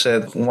Anastasia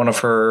said, one of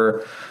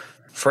her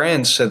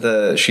friends said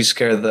that she's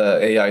scared the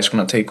AI is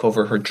going to take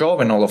over her job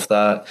and all of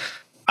that.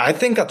 I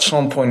think at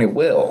some point it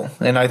will.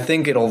 And I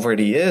think it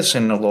already is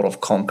in a lot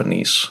of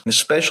companies,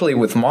 especially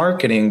with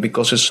marketing,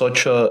 because it's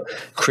such a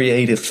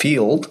creative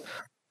field.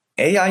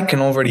 AI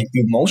can already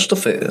do most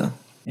of it.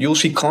 You'll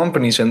see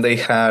companies and they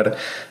had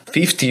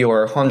 50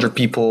 or 100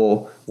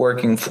 people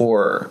working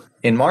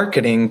in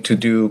marketing to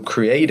do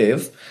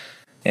creative.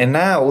 And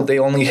now they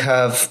only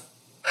have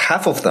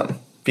half of them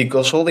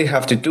because all they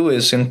have to do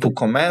is input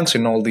commands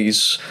in all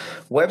these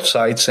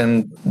websites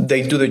and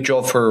they do the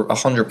job for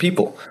 100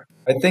 people.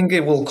 I think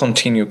it will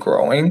continue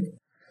growing.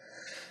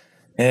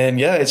 And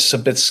yeah, it's a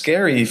bit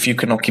scary if you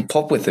cannot keep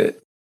up with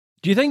it.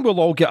 Do you think we'll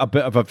all get a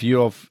bit of a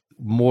view of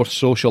more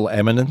social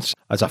eminence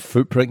as a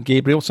footprint,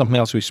 Gabriel? Something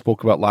else we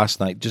spoke about last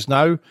night. Just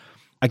now,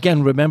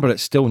 again, remember,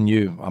 it's still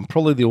new. I'm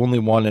probably the only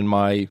one in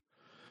my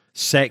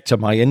sector,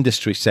 my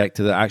industry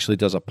sector, that actually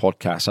does a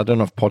podcast. I don't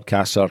know if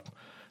podcasts are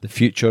the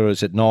future,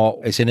 is it not?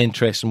 It's an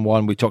interesting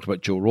one. We talked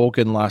about Joe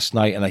Rogan last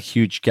night and a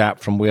huge gap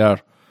from where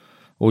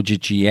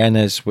OGGN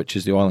is, which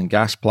is the oil and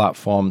gas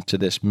platform, to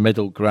this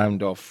middle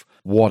ground of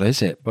what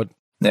is it? But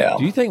do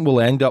you think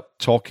we'll end up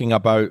talking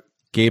about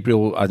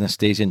Gabriel,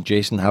 Anastasia, and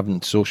Jason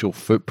having social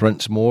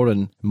footprints more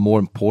and more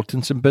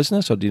importance in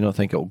business, or do you not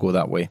think it will go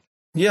that way?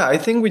 Yeah, I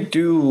think we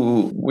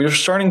do. We're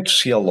starting to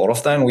see a lot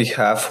of that, and we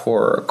have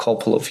for a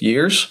couple of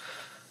years.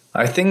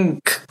 I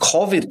think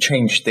COVID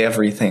changed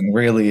everything,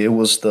 really. It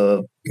was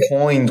the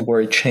point where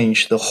it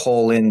changed the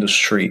whole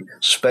industry,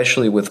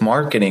 especially with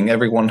marketing.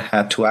 Everyone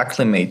had to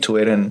acclimate to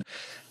it, and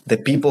the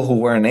people who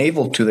weren't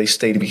able to, they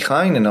stayed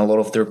behind, and a lot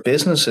of their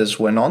businesses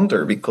went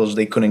under because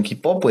they couldn't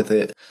keep up with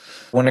it.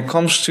 When it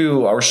comes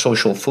to our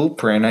social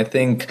footprint, I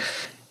think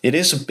it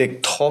is a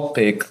big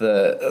topic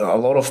that a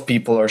lot of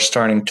people are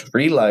starting to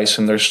realize,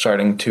 and they're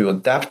starting to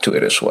adapt to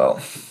it as well.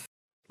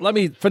 Let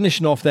me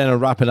finishing off then and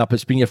wrapping up.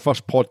 It's been your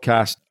first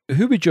podcast.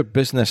 Who would your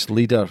business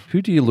leader,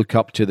 who do you look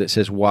up to that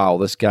says, wow,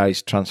 this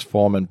guy's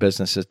transforming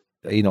businesses?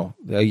 You know,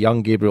 a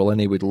young Gabriel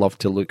Linney would love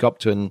to look up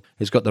to and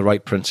has got the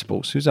right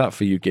principles. Who's that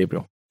for you,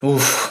 Gabriel?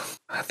 Oof,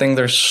 I think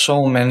there's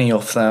so many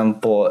of them,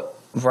 but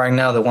right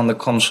now the one that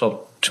comes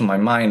up to my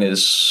mind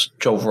is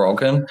Joe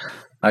Rogan.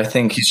 I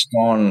think he's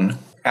done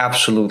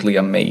absolutely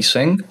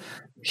amazing.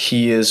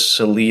 He is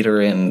a leader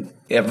in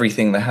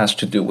everything that has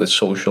to do with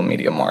social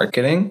media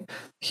marketing.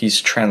 He's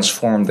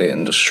transformed the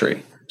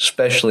industry,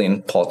 especially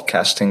in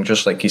podcasting.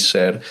 Just like he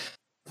said,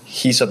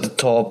 he's at the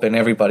top and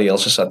everybody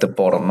else is at the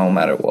bottom, no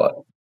matter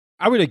what.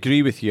 I would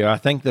agree with you. I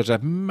think there's a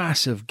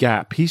massive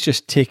gap. He's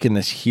just taken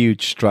this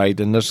huge stride,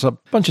 and there's a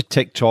bunch of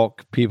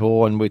TikTok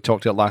people, and we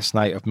talked about last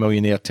night of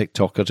millionaire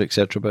TikTokers,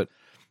 etc. But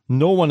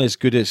no one as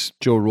good as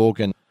Joe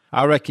Rogan.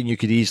 I reckon you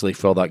could easily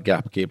fill that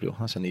gap, Gabriel.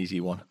 That's an easy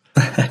one.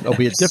 It'll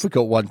be a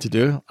difficult one to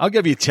do. I'll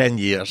give you 10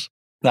 years.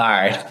 All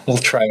right, we'll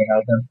try it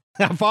out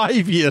then.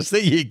 5 years, there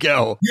you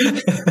go.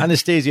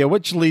 Anastasia,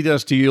 which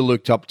leaders do you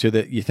look up to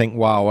that you think,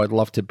 wow, I'd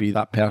love to be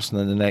that person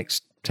in the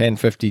next 10,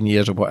 15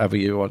 years or whatever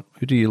you want?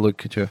 Who do you look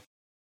to?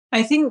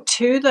 I think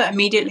two that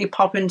immediately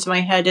pop into my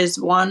head is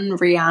one,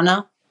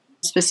 Rihanna,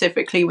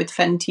 specifically with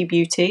Fenty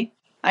Beauty.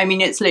 I mean,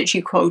 it's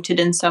literally quoted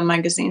in some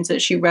magazines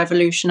that she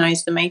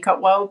revolutionized the makeup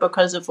world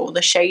because of all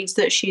the shades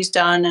that she's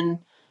done, and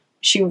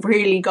she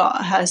really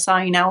got her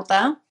sign out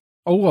there.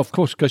 Oh, of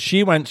course, because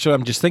she went, so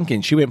I'm just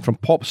thinking, she went from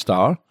pop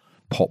star,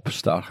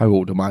 how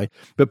old am I?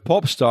 But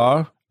pop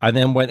star, and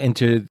then went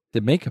into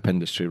the makeup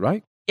industry,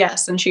 right?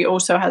 Yes, and she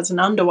also has an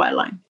underwear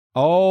line.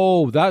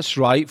 Oh, that's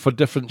right, for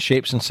different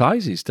shapes and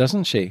sizes,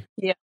 doesn't she?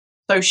 Yeah.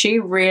 So she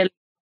really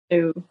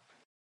do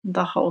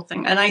the whole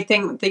thing. And I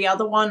think the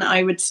other one,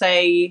 I would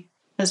say,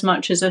 as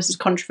much as this is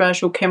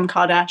controversial, Kim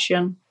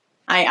Kardashian.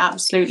 I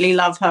absolutely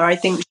love her. I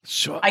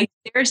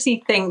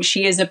seriously think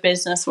she is a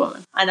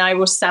businesswoman, and I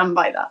will stand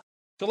by that.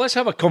 So let's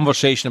have a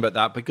conversation about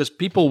that, because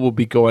people will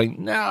be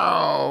going,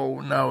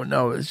 no,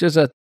 it's just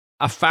a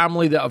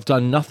family that have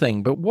done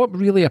nothing. But what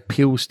really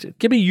appeals to,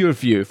 give me your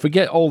view,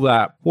 forget all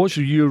that. What's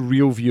your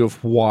real view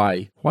of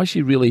why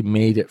she really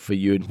made it for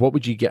you? And what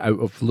would you get out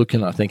of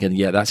looking at her thinking,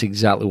 yeah, that's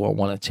exactly what I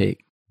want to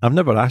take? I've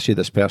never asked you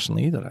this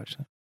personally either,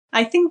 actually.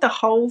 I think the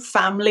whole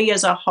family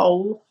as a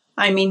whole,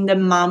 I mean, the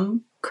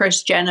mum,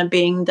 Kris Jenner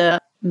being the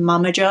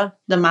manager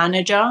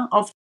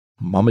of...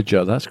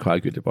 Momager, that's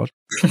quite a good word.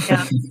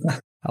 Yeah.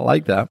 I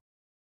like that.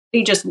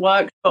 He just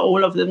worked for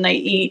all of them. They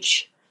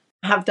each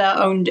have their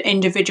own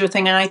individual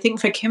thing. And I think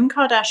for Kim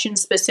Kardashian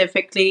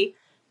specifically,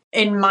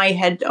 in my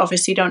head,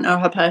 obviously don't know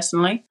her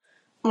personally,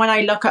 when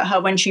I look at her,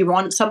 when she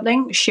wants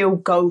something, she'll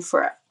go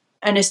for it.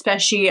 And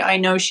especially, I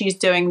know she's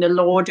doing the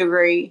law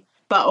degree,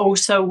 but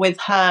also with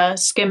her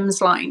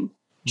Skims line.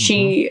 Mm-hmm.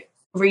 She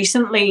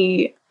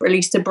recently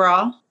released a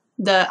bra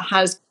that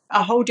has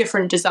a whole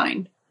different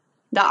design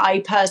that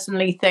I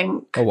personally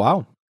think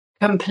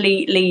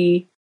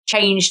completely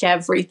changed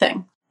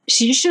everything.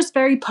 She's just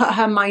very put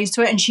her mind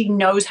to it, and she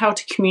knows how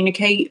to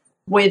communicate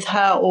with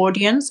her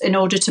audience in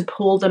order to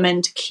pull them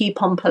in, to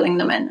keep on pulling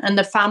them in. And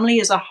the family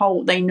as a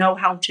whole, they know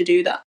how to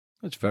do that.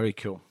 That's very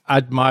cool.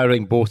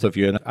 Admiring both of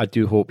you, and I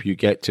do hope you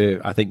get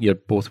to, I think you're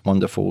both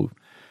wonderful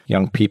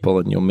young people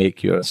and you'll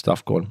make your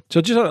stuff going.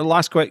 So just a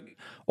last quick,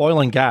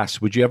 oil and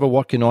gas. Would you ever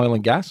work in oil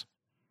and gas?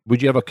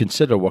 Would you ever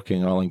consider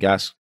working in oil and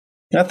gas?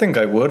 I think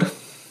I would.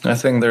 I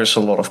think there's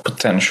a lot of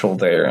potential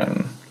there,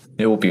 and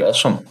it will be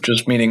awesome.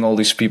 Just meeting all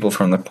these people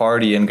from the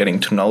party and getting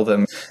to know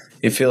them.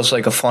 It feels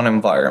like a fun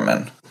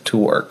environment to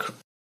work.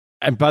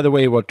 And by the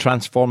way, we're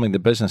transforming the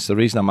business. The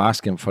reason I'm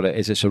asking for it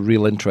is it's a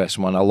real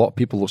interesting one. A lot of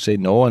people will say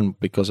no, and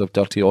because of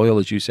dirty oil,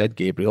 as you said,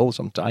 Gabriel,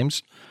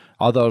 sometimes.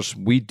 Others,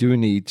 we do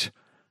need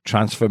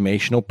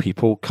transformational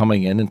people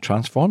coming in and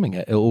transforming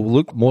it. It will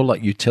look more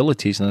like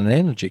utilities and an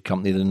energy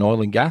company than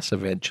oil and gas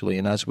eventually.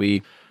 And as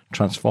we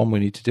transform, we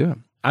need to do it.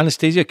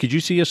 Anastasia, could you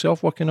see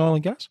yourself working in oil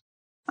and gas?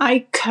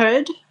 I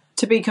could.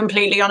 To be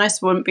completely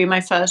honest, wouldn't be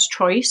my first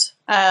choice.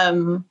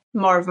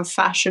 More of a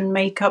fashion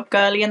makeup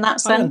girly in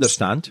that sense. I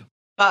understand.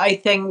 But I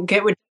think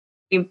it would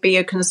be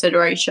a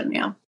consideration,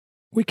 yeah.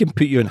 We can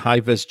put you in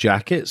high-vis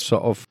jackets,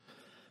 sort of.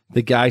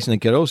 The guys and the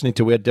girls need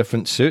to wear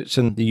different suits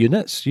and the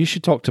units. You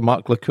should talk to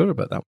Mark LaCour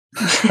about that.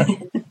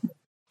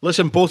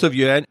 Listen, both of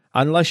you,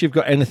 unless you've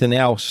got anything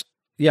else,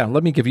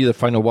 let me give you the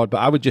final word. But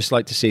I would just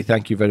like to say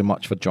thank you very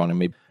much for joining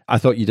me. I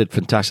thought you did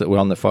fantastic. We're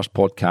on the first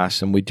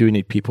podcast, and we do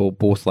need people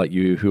both like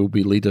you who will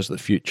be leaders of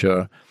the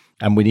future.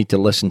 And we need to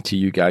listen to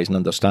you guys and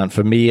understand.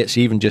 For me, it's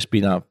even just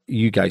been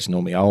you guys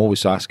know me. I'm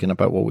always asking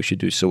about what we should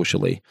do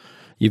socially.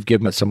 You've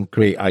given me some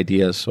great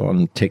ideas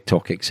on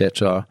TikTok,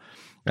 etc.,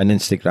 and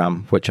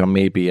Instagram, which I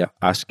may be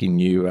asking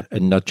you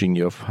and nudging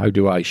you of how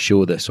do I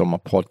show this on my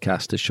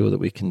podcast to show that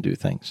we can do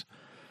things.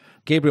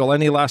 Gabriel,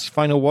 any last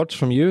final words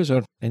from you? Is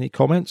there any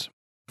comments?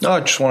 No, I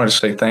just wanted to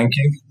say thank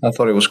you. I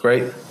thought it was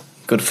great.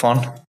 Good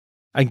fun.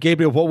 And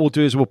Gabriel, what we'll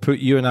do is we'll put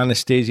you and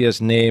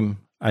Anastasia's name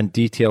and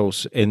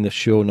details in the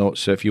show notes.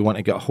 So if you want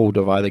to get a hold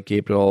of either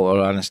Gabriel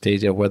or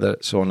Anastasia, whether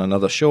it's on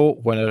another show,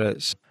 whether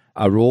it's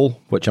a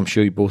role, which I'm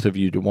sure both of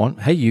you do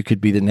want, hey, you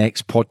could be the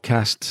next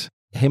podcast,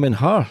 him and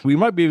her. We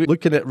might be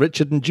looking at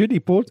Richard and Judy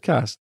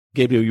podcast.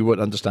 Gabriel, you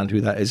won't understand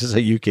who that is. It's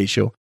a UK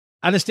show.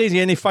 Anastasia,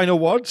 any final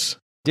words?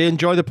 Do you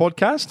enjoy the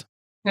podcast?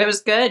 It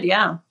was good,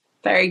 yeah.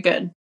 Very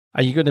good.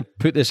 Are you going to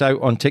put this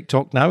out on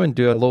TikTok now and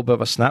do a little bit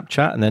of a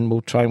Snapchat, and then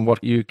we'll try and work?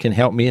 You can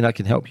help me and I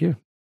can help you.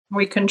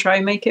 We can try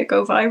and make it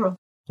go viral.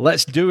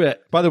 Let's do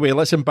it. By the way,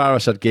 let's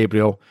embarrass her,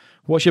 Gabriel.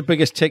 What's your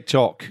biggest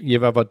TikTok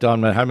you've ever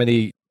done? How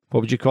many, what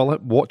would you call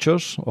it?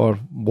 Watchers or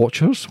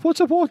watchers? What's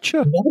a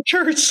watcher?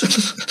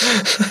 Watchers.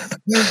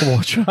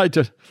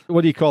 Watcher.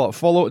 What do you call it?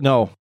 Follow?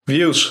 No.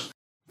 Views.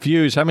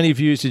 Views. How many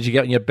views did you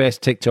get on your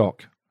best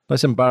TikTok?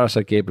 Let's embarrass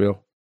her,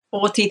 Gabriel.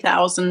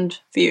 40,000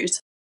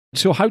 views.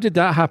 So how did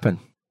that happen?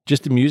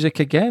 Just the music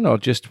again, or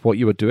just what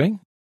you were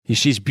doing?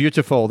 She's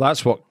beautiful.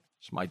 It's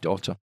my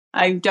daughter.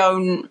 I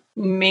don't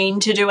mean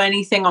to do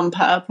anything on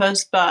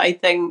purpose, but I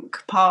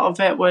think part of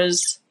it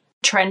was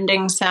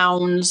trending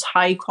sounds,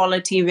 high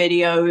quality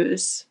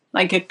videos,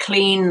 like a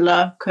clean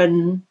look,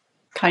 and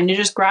kind of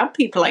just grab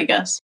people, I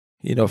guess.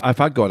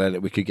 If I got in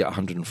it, we could get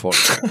 140.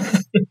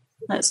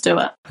 Let's do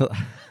it.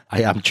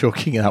 I am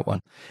choking that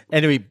one.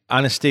 Anyway,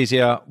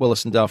 Anastasia,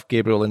 Willis and Duff,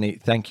 Gabriel and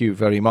Nate, thank you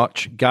very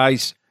much.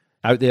 Guys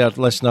out there,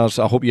 listeners,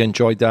 I hope you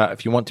enjoyed that.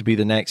 If you want to be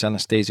the next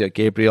Anastasia,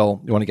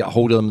 Gabriel, you want to get a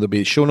hold of them, there'll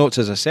be show notes,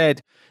 as I said.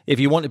 If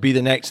you want to be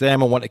the next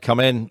them and want to come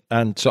in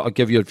and sort of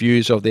give your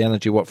views of the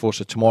energy workforce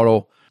of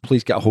tomorrow,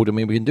 please get a hold of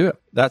me. We can do it.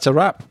 That's a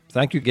wrap.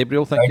 Thank you,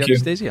 Gabriel. Thank you,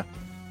 Anastasia.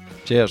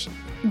 Cheers.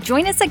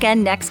 Join us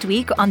again next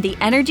week on the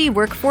Energy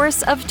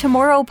Workforce of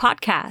Tomorrow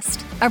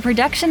podcast, a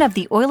production of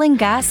the Oil and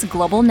Gas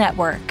Global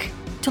Network.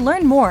 To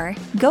learn more,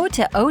 go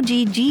to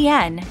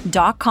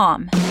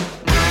oggn.com.